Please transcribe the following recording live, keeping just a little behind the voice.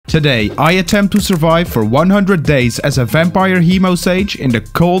Today, I attempt to survive for 100 days as a Vampire Hemosage in the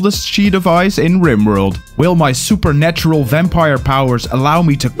coldest sheet of ice in Rimworld. Will my supernatural vampire powers allow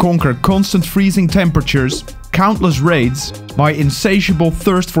me to conquer constant freezing temperatures, countless raids, my insatiable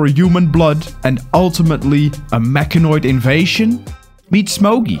thirst for human blood, and ultimately a mechanoid invasion? Meet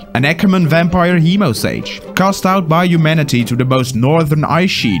Smoggy, an Ackerman Vampire Hemosage, cast out by humanity to the most northern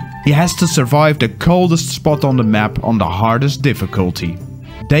ice sheet. He has to survive the coldest spot on the map on the hardest difficulty.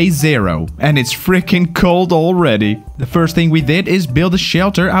 Day 0, and it's freaking cold already. The first thing we did is build a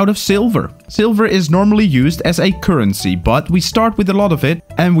shelter out of silver. Silver is normally used as a currency, but we start with a lot of it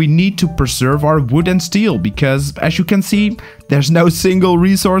and we need to preserve our wood and steel because, as you can see, there's no single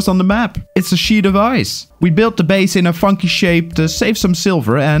resource on the map. It's a sheet of ice. We built the base in a funky shape to save some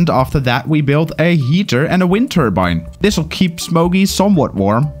silver, and after that we built a heater and a wind turbine. This'll keep Smoggy somewhat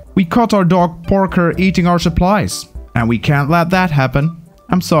warm. We caught our dog Porker eating our supplies, and we can't let that happen.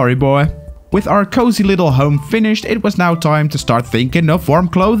 I'm sorry, boy. With our cozy little home finished, it was now time to start thinking of warm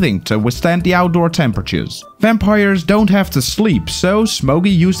clothing to withstand the outdoor temperatures. Vampires don't have to sleep, so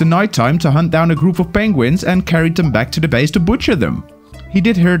Smoggy used the nighttime to hunt down a group of penguins and carried them back to the base to butcher them. He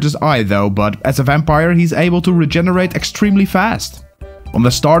did hurt his eye though, but as a vampire he's able to regenerate extremely fast. On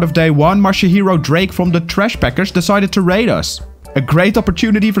the start of day 1, Masahiro Drake from the Trash Packers decided to raid us. A great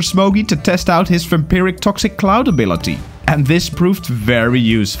opportunity for Smoggy to test out his vampiric toxic cloud ability. And this proved very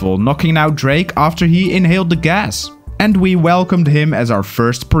useful, knocking out Drake after he inhaled the gas. And we welcomed him as our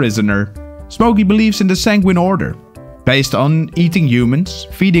first prisoner. Smoggy believes in the Sanguine Order, based on eating humans,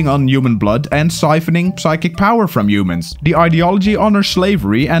 feeding on human blood, and siphoning psychic power from humans. The ideology honors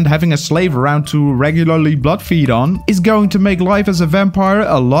slavery, and having a slave around to regularly blood feed on is going to make life as a vampire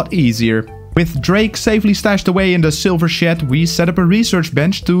a lot easier. With Drake safely stashed away in the silver shed, we set up a research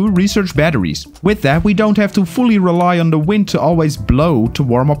bench to research batteries. With that, we don't have to fully rely on the wind to always blow to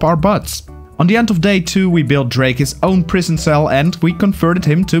warm up our butts. On the end of day 2, we built Drake his own prison cell and we converted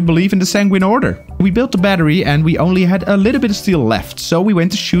him to believe in the Sanguine Order. We built the battery and we only had a little bit of steel left, so we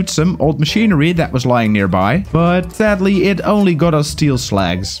went to shoot some old machinery that was lying nearby. But sadly, it only got us steel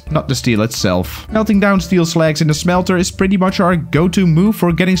slags, not the steel itself. Melting down steel slags in the smelter is pretty much our go-to move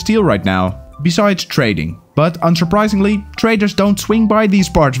for getting steel right now, besides trading. But unsurprisingly, traders don't swing by these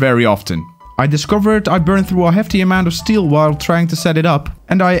parts very often. I discovered I burned through a hefty amount of steel while trying to set it up,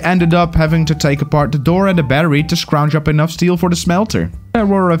 and I ended up having to take apart the door and the battery to scrounge up enough steel for the smelter. There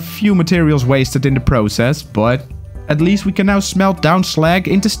were a few materials wasted in the process, but at least we can now smelt down slag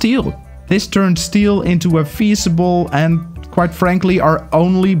into steel. This turned steel into a feasible and, quite frankly, our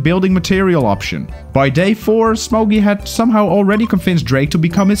only building material option. By day 4, Smoggy had somehow already convinced Drake to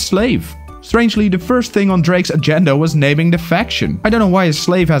become his slave. Strangely, the first thing on Drake's agenda was naming the faction. I don't know why a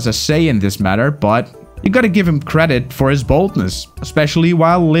slave has a say in this matter, but you gotta give him credit for his boldness, especially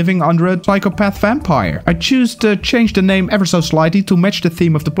while living under a psychopath vampire. I choose to change the name ever so slightly to match the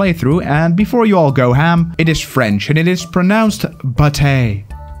theme of the playthrough, and before you all go ham, it is French and it is pronounced bataille.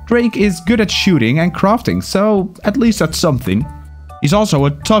 Drake is good at shooting and crafting, so at least that's something. He's also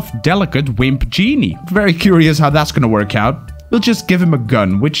a tough, delicate wimp genie. Very curious how that's gonna work out. We'll just give him a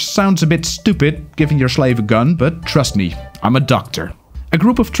gun, which sounds a bit stupid, giving your slave a gun, but trust me, I'm a doctor. A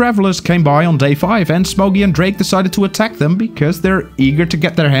group of travelers came by on day 5 and Smoggy and Drake decided to attack them because they're eager to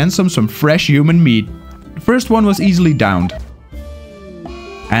get their hands on some fresh human meat. The first one was easily downed,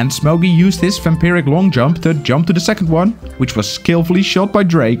 and Smoggy used his vampiric long jump to jump to the second one, which was skillfully shot by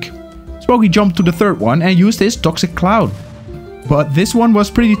Drake. Smoggy jumped to the third one and used his toxic cloud. But this one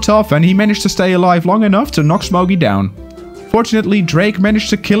was pretty tough and he managed to stay alive long enough to knock Smoggy down. Fortunately, Drake managed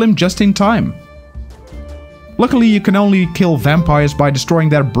to kill him just in time. Luckily, you can only kill vampires by destroying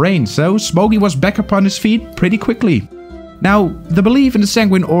their brain, so Smoggy was back up on his feet pretty quickly. Now, the belief in the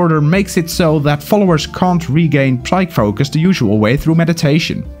Sanguine Order makes it so that followers can't regain psych focus the usual way through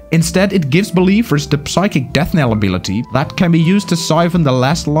meditation. Instead, it gives believers the psychic death knell ability that can be used to siphon the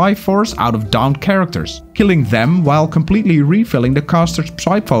last life force out of downed characters, killing them while completely refilling the caster's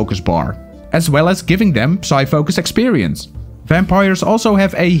psych focus bar, as well as giving them psych focus experience. Vampires also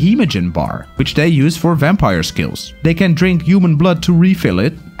have a hemogen bar, which they use for vampire skills. They can drink human blood to refill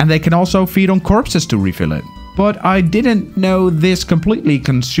it, and they can also feed on corpses to refill it. But I didn't know this completely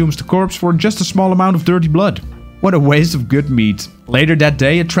consumes the corpse for just a small amount of dirty blood. What a waste of good meat. Later that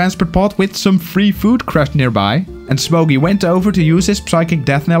day, a transport pod with some free food crashed nearby, and Smoggy went over to use his psychic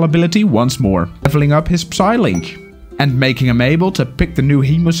death knell ability once more, leveling up his Psylink, and making him able to pick the new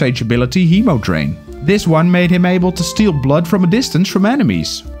Hemosage ability Hemo Drain. This one made him able to steal blood from a distance from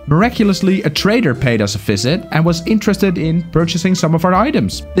enemies. Miraculously, a trader paid us a visit and was interested in purchasing some of our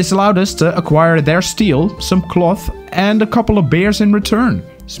items. This allowed us to acquire their steel, some cloth, and a couple of bears in return.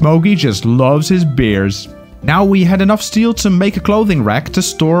 Smokey just loves his beers. Now we had enough steel to make a clothing rack to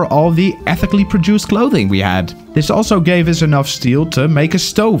store all the ethically produced clothing we had. This also gave us enough steel to make a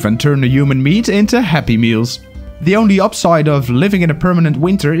stove and turn the human meat into Happy Meals. The only upside of living in a permanent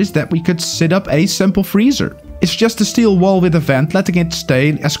winter is that we could set up a simple freezer. It's just a steel wall with a vent letting it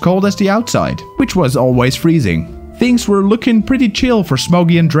stay as cold as the outside, which was always freezing. Things were looking pretty chill for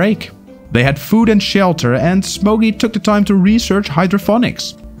Smokey and Drake. They had food and shelter, and Smokey took the time to research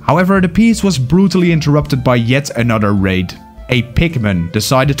hydroponics. However, the peace was brutally interrupted by yet another raid. A pigman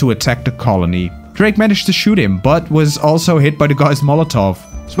decided to attack the colony. Drake managed to shoot him, but was also hit by the guy's Molotov.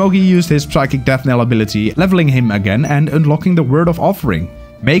 Smokey used his psychic death knell ability, leveling him again and unlocking the word of offering,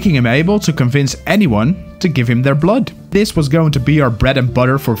 making him able to convince anyone to give him their blood. This was going to be our bread and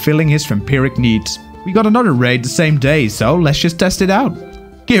butter for filling his vampiric needs. We got another raid the same day, so let's just test it out.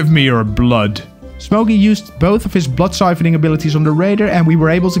 Give me your blood. Smokey used both of his blood siphoning abilities on the raider, and we were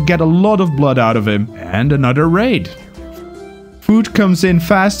able to get a lot of blood out of him. And another raid. Food comes in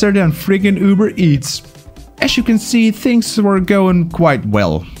faster than friggin' Uber Eats. As you can see, things were going quite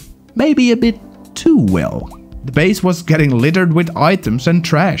well. Maybe a bit too well. The base was getting littered with items and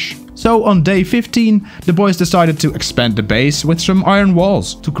trash. So on day 15, the boys decided to expand the base with some iron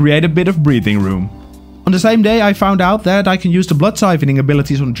walls to create a bit of breathing room. On the same day, I found out that I can use the blood siphoning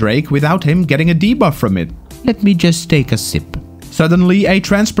abilities on Drake without him getting a debuff from it. Let me just take a sip. Suddenly, a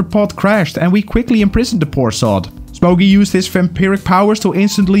transport pod crashed and we quickly imprisoned the poor sod. Smokey used his vampiric powers to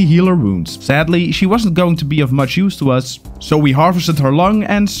instantly heal her wounds. Sadly, she wasn't going to be of much use to us, so we harvested her lung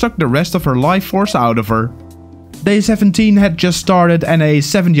and sucked the rest of her life force out of her. Day 17 had just started and a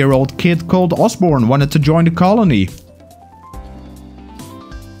 7-year-old kid called Osborne wanted to join the colony.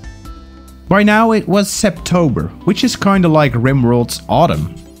 By now it was September, which is kinda like Rimworld's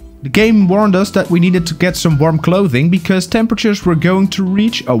autumn. The game warned us that we needed to get some warm clothing because temperatures were going to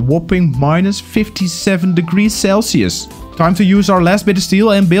reach a whopping minus 57 degrees Celsius. Time to use our last bit of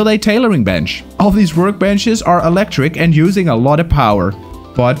steel and build a tailoring bench. All these workbenches are electric and using a lot of power.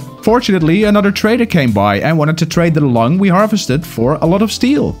 But fortunately another trader came by and wanted to trade the lung we harvested for a lot of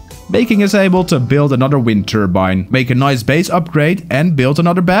steel, making us able to build another wind turbine, make a nice base upgrade and build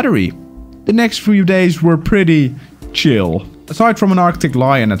another battery. The next few days were pretty chill, aside from an Arctic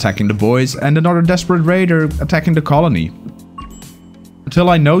lion attacking the boys and another desperate raider attacking the colony. Until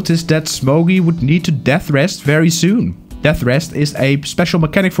I noticed that Smokey would need to death rest very soon. Death rest is a special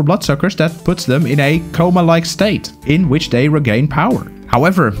mechanic for bloodsuckers that puts them in a coma-like state, in which they regain power.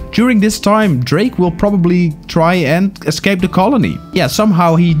 However, during this time, Drake will probably try and escape the colony. Yeah,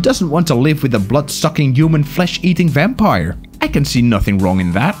 somehow he doesn't want to live with a blood-sucking human flesh-eating vampire. I can see nothing wrong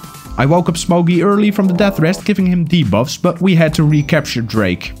in that. I woke up Smokey early from the death rest, giving him debuffs, but we had to recapture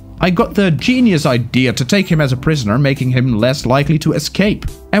Drake. I got the genius idea to take him as a prisoner, making him less likely to escape.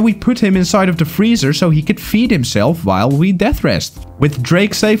 And we put him inside of the freezer so he could feed himself while we death rest. With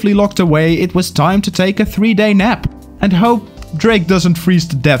Drake safely locked away, it was time to take a 3-day nap. And hope Drake doesn't freeze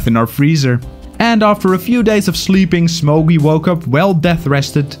to death in our freezer. And after a few days of sleeping, Smokey woke up well death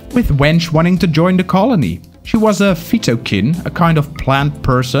rested, with Wench wanting to join the colony. She was a phytokin, a kind of plant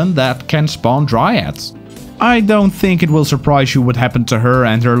person that can spawn dryads. I don't think it will surprise you what happened to her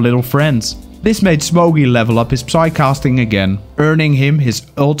and her little friends. This made Smokey level up his psycasting again, earning him his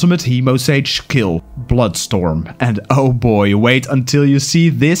ultimate Hemosage skill, Bloodstorm. And oh boy, wait until you see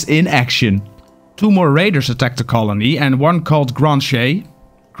this in action. 2 more raiders attacked the colony and one called Grancher?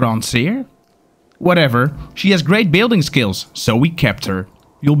 Grancer? Whatever, she has great building skills, so we kept her.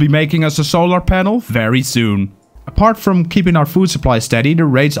 You'll be making us a solar panel very soon. Apart from keeping our food supply steady, the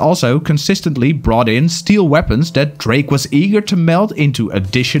raids also consistently brought in steel weapons that Drake was eager to melt into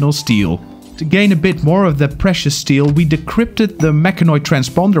additional steel. To gain a bit more of the precious steel, we decrypted the mechanoid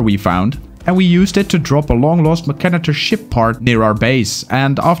transponder we found, and we used it to drop a long-lost mechanitor ship part near our base,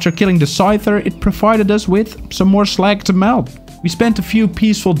 and after killing the Scyther, it provided us with some more slag to melt. We spent a few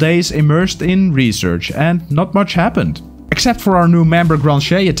peaceful days immersed in research, and not much happened. Except for our new member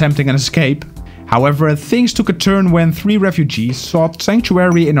Grancher attempting an escape. However, things took a turn when 3 refugees sought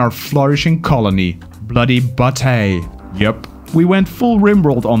sanctuary in our flourishing colony. Bloody Bate. Yup, we went full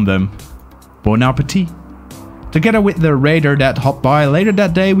Rimworld on them. Bon appetit. Together with the raider that hopped by later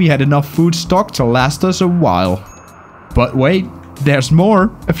that day, we had enough food stocked to last us a while. But wait, there's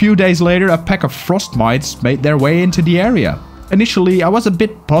more. A few days later, a pack of frost mites made their way into the area. Initially, I was a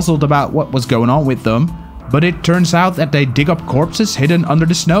bit puzzled about what was going on with them, but it turns out that they dig up corpses hidden under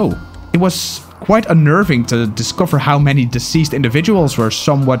the snow. It was quite unnerving to discover how many deceased individuals were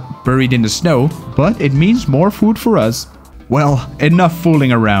somewhat buried in the snow, but it means more food for us. Well, enough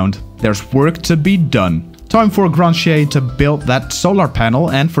fooling around. There's work to be done. Time for Grancher to build that solar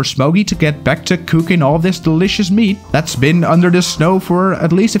panel and for Smokey to get back to cooking all this delicious meat that's been under the snow for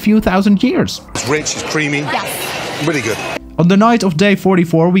at least a few thousand years. It's rich, it's creamy, Yes. really good. On the night of day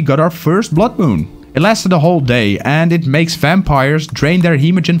 44 we got our first blood moon. It lasted a whole day and it makes vampires drain their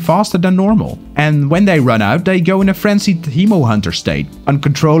hemogen faster than normal. And when they run out, they go in a frenzied hemo hunter state,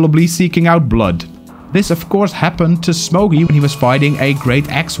 uncontrollably seeking out blood. This of course happened to Smokey when he was fighting a great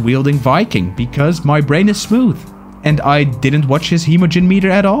axe-wielding Viking, because my brain is smooth. And I didn't watch his hemogen meter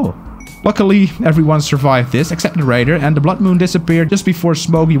at all. Luckily, everyone survived this except the raider, and the blood moon disappeared just before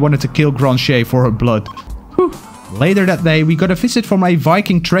Smokey wanted to kill Grancher for her blood. Whew. Later that day, we got a visit from a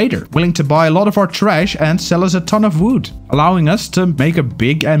Viking trader, willing to buy a lot of our trash and sell us a ton of wood, allowing us to make a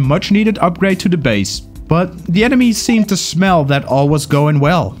big and much needed upgrade to the base. But the enemies seemed to smell that all was going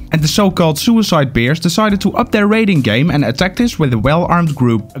well, and the so-called suicide bears decided to up their raiding game and attacked us with a well-armed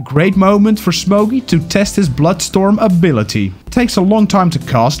group. A great moment for Smokey to test his bloodstorm ability. It takes a long time to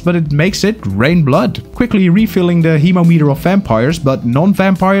cast, but it makes it rain blood, quickly refilling the hemometer of vampires, but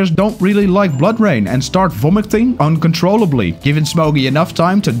non-vampires don't really like blood rain and start vomiting uncontrollably, giving Smokey enough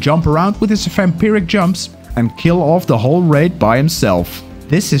time to jump around with his vampiric jumps and kill off the whole raid by himself.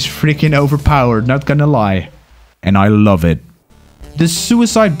 This is freaking overpowered, not gonna lie. And I love it. The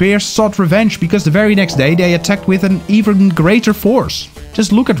suicide bears sought revenge because the very next day they attacked with an even greater force.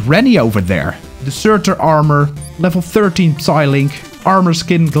 Just look at Rennie over there. Deserter armor, level 13 Psylink, armor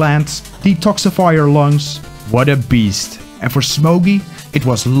skin glands, detoxifier lungs. What a beast. And for Smokey, it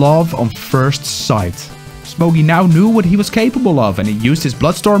was love on first sight. Smokey now knew what he was capable of and he used his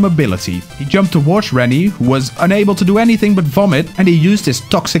bloodstorm ability. He jumped towards Rennie, who was unable to do anything but vomit, and he used his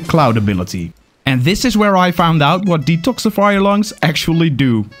toxic cloud ability. And this is where I found out what detoxifier lungs actually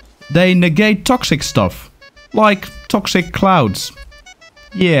do. They negate toxic stuff, like toxic clouds.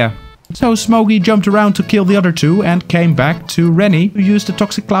 Yeah. So Smokey jumped around to kill the other two and came back to Rennie, who used the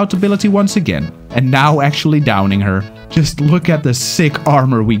toxic cloud ability once again. And now actually downing her. Just look at the sick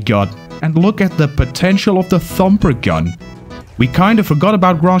armor we got. And look at the potential of the thumper gun. We kind of forgot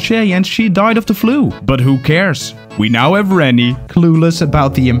about Grancher and she died of the flu. But who cares? We now have Rennie, clueless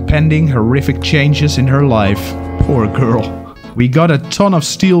about the impending horrific changes in her life. Poor girl. We got a ton of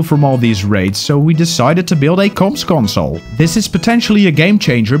steel from all these raids, so we decided to build a comms console. This is potentially a game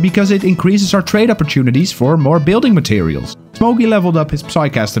changer because it increases our trade opportunities for more building materials. Smokey leveled up his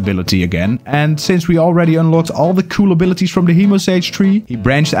Psycast ability again, and since we already unlocked all the cool abilities from the Hemosage tree, he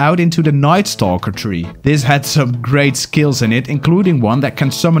branched out into the Night Stalker tree. This had some great skills in it, including one that can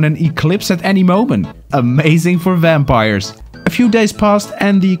summon an eclipse at any moment. Amazing for vampires. A few days passed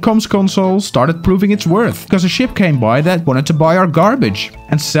and the comms console started proving its worth, because a ship came by that wanted to buy our garbage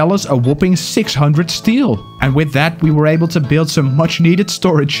and sell us a whopping 600 steel. And with that we were able to build some much needed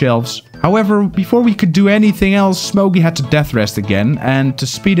storage shelves. However, before we could do anything else, Smokey had to death rest again, and to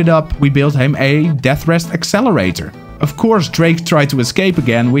speed it up we built him a death rest accelerator. Of course Drake tried to escape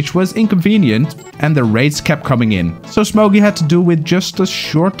again, which was inconvenient, and the raids kept coming in, so Smokey had to do with just a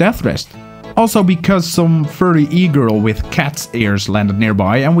short death rest. Also because some furry e-girl with cat's ears landed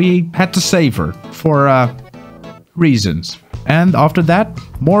nearby and we had to save her. For, reasons. And after that,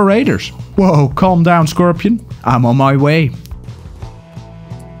 more raiders. Whoa, calm down, Scorpion. I'm on my way.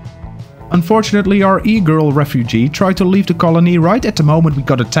 Unfortunately, our e-girl refugee tried to leave the colony right at the moment we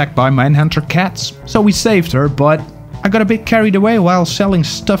got attacked by manhunter cats. So we saved her, but I got a bit carried away while selling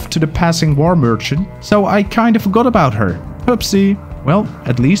stuff to the passing war merchant. So I kinda forgot about her. Oopsie. Well,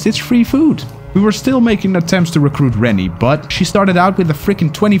 at least it's free food. We were still making attempts to recruit Rennie, but she started out with a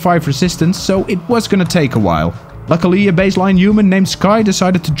freaking 25 resistance, so it was gonna take a while. Luckily, a baseline human named Sky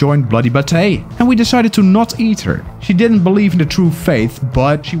decided to join Bloody Bataille, and we decided to not eat her. She didn't believe in the true faith,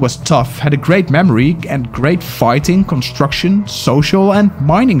 but she was tough, had a great memory, and great fighting, construction, social, and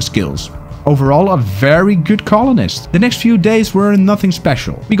mining skills. Overall, a very good colonist. The next few days were nothing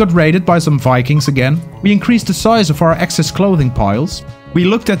special. We got raided by some Vikings again. We increased the size of our excess clothing piles. We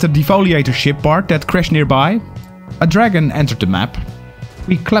looked at the defoliator ship part that crashed nearby. A dragon entered the map.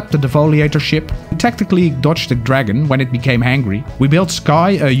 We clapped the defoliator ship. We tactically dodged the dragon when it became angry. We built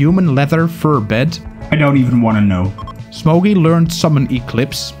Sky a human leather fur bed. I don't even want to know. Smokey learned summon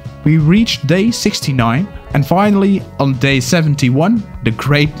Eclipse. We reached day 69, and finally, on day 71, the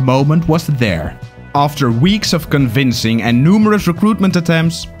great moment was there. After weeks of convincing and numerous recruitment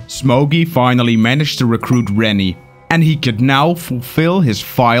attempts, Smokey finally managed to recruit Rennie, and he could now fulfill his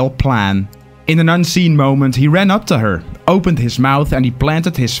vile plan. In an unseen moment, he ran up to her, opened his mouth, and he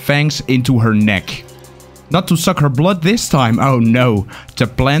planted his fangs into her neck. Not to suck her blood this time, oh no, to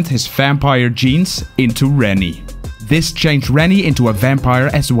plant his vampire genes into Rennie. This changed Rennie into a vampire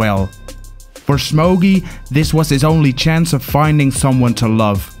as well. For Smokey, this was his only chance of finding someone to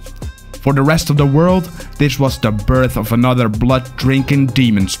love. For the rest of the world, this was the birth of another blood-drinking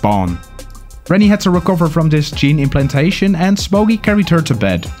demon spawn. Rennie had to recover from this gene implantation and Smokey carried her to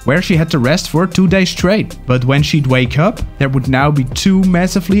bed, where she had to rest for 2 days straight. But when she'd wake up, there would now be 2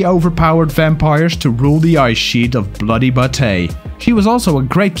 massively overpowered vampires to rule the ice sheet of Bloody Bate. She was also a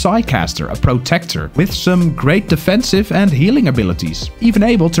great psycaster, a protector, with some great defensive and healing abilities, even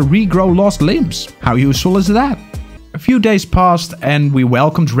able to regrow lost limbs. How useful is that? A few days passed and we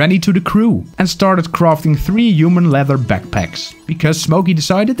welcomed Rennie to the crew and started crafting 3 human leather backpacks, because Smokey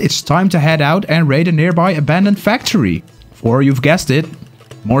decided it's time to head out and raid a nearby abandoned factory. For, you've guessed it,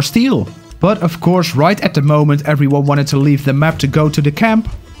 more steel. But of course, right at the moment everyone wanted to leave the map to go to the camp,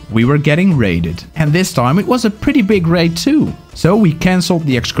 we were getting raided. And this time it was a pretty big raid too. So we cancelled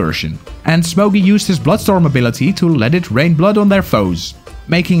the excursion. And Smokey used his Bloodstorm ability to let it rain blood on their foes,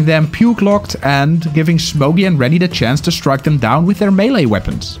 making them puke-locked and giving Smokey and Rennie the chance to strike them down with their melee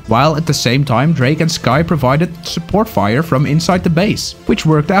weapons. While at the same time Drake and Sky provided support fire from inside the base, which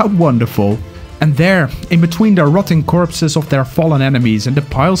worked out wonderful. And there, in between the rotting corpses of their fallen enemies and the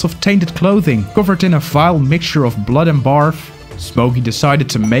piles of tainted clothing covered in a vile mixture of blood and barf, Smokey decided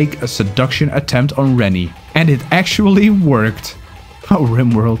to make a seduction attempt on Rennie. And it actually worked. Oh,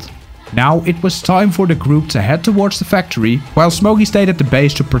 Rimworld. Now it was time for the group to head towards the factory, while Smokey stayed at the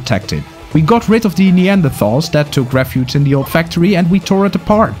base to protect it. We got rid of the Neanderthals that took refuge in the old factory and we tore it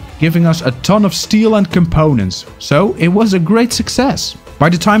apart, giving us a ton of steel and components, so it was a great success. By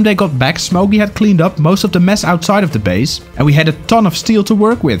the time they got back, Smokey had cleaned up most of the mess outside of the base, and we had a ton of steel to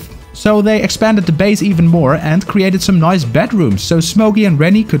work with. So they expanded the base even more and created some nice bedrooms so Smokey and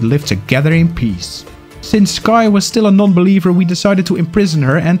Rennie could live together in peace. Since Sky was still a non-believer, we decided to imprison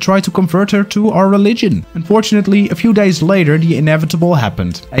her and try to convert her to our religion. Unfortunately, a few days later the inevitable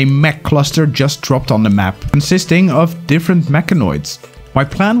happened. A mech cluster just dropped on the map, consisting of different mechanoids. My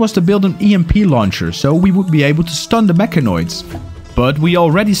plan was to build an EMP launcher so we would be able to stun the mechanoids. But we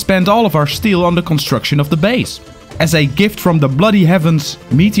already spent all of our steel on the construction of the base. As a gift from the bloody heavens,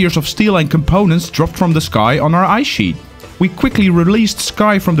 meteors of steel and components dropped from the sky on our ice sheet. We quickly released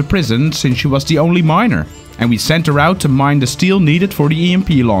Sky from the prison since she was the only miner, and we sent her out to mine the steel needed for the EMP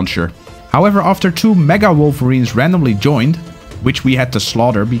launcher. However, after 2 Mega Wolverines randomly joined, which we had to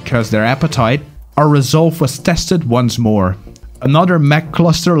slaughter because their appetite, our resolve was tested once more. Another mech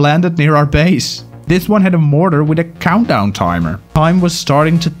cluster landed near our base. This one had a mortar with a countdown timer. Time was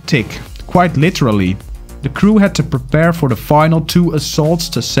starting to tick, quite literally. The crew had to prepare for the final 2 assaults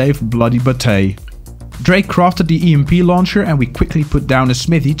to save Bloody Bate. Drake crafted the EMP launcher and we quickly put down a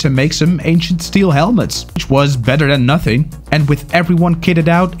smithy to make some ancient steel helmets, which was better than nothing. And with everyone kitted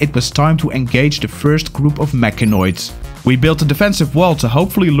out, it was time to engage the first group of mechanoids. We built a defensive wall to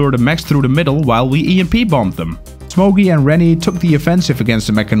hopefully lure the mechs through the middle while we EMP bombed them. Smokey and Rennie took the offensive against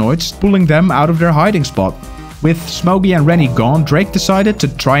the mechanoids, pulling them out of their hiding spot. With Smokey and Rennie gone, Drake decided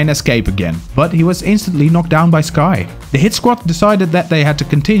to try and escape again, but he was instantly knocked down by Sky. The hit squad decided that they had to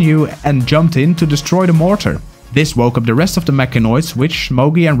continue and jumped in to destroy the mortar. This woke up the rest of the mechanoids, which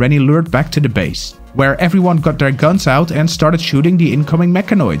Smokey and Rennie lured back to the base, where everyone got their guns out and started shooting the incoming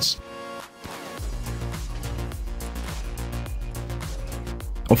mechanoids.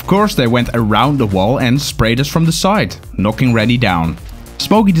 Of course, they went around the wall and sprayed us from the side, knocking Rennie down.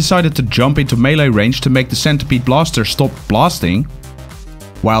 Smokey decided to jump into melee range to make the centipede blaster stop blasting,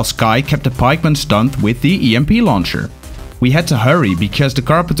 while Sky kept the pikeman stunned with the EMP launcher. We had to hurry because the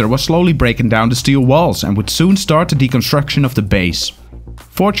carpenter was slowly breaking down the steel walls and would soon start the deconstruction of the base.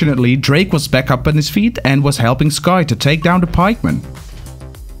 Fortunately, Drake was back up on his feet and was helping Sky to take down the pikeman.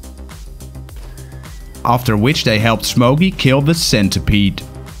 After which they helped Smokey kill the centipede.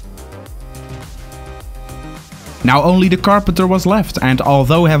 Now only the carpenter was left, and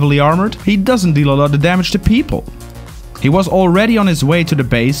although heavily armored, he doesn't deal a lot of damage to people. He was already on his way to the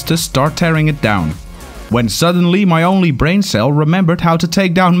base to start tearing it down, when suddenly my only brain cell remembered how to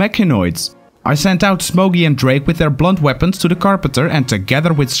take down mechanoids. I sent out Smokey and Drake with their blunt weapons to the carpenter, and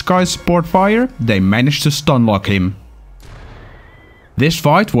together with Sky's support fire, they managed to stunlock him. This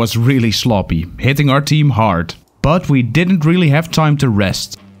fight was really sloppy, hitting our team hard, but we didn't really have time to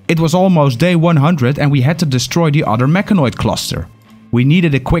rest. It was almost day 100 and we had to destroy the other mechanoid cluster. We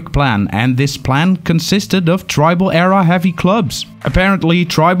needed a quick plan, and this plan consisted of tribal era heavy clubs. Apparently,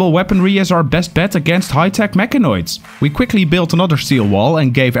 tribal weaponry is our best bet against high-tech mechanoids. We quickly built another steel wall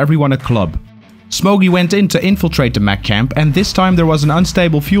and gave everyone a club. Smokey went in to infiltrate the mech camp, and this time there was an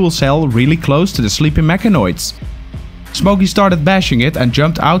unstable fuel cell really close to the sleeping mechanoids. Smokey started bashing it and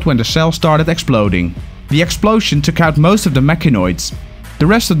jumped out when the cell started exploding. The explosion took out most of the mechanoids. The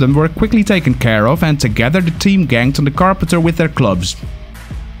rest of them were quickly taken care of, and together the team ganked on the carpenter with their clubs.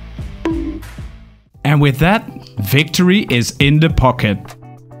 And with that, victory is in the pocket.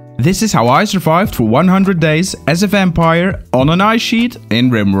 This is how I survived for 100 days as a vampire on an ice sheet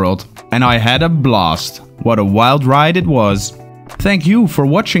in Rimworld. And I had a blast. What a wild ride it was. Thank you for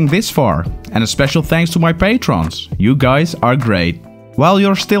watching this far. And a special thanks to my patrons. You guys are great. While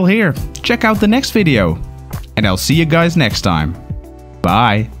you're still here, check out the next video. And I'll see you guys next time.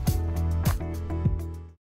 Bye.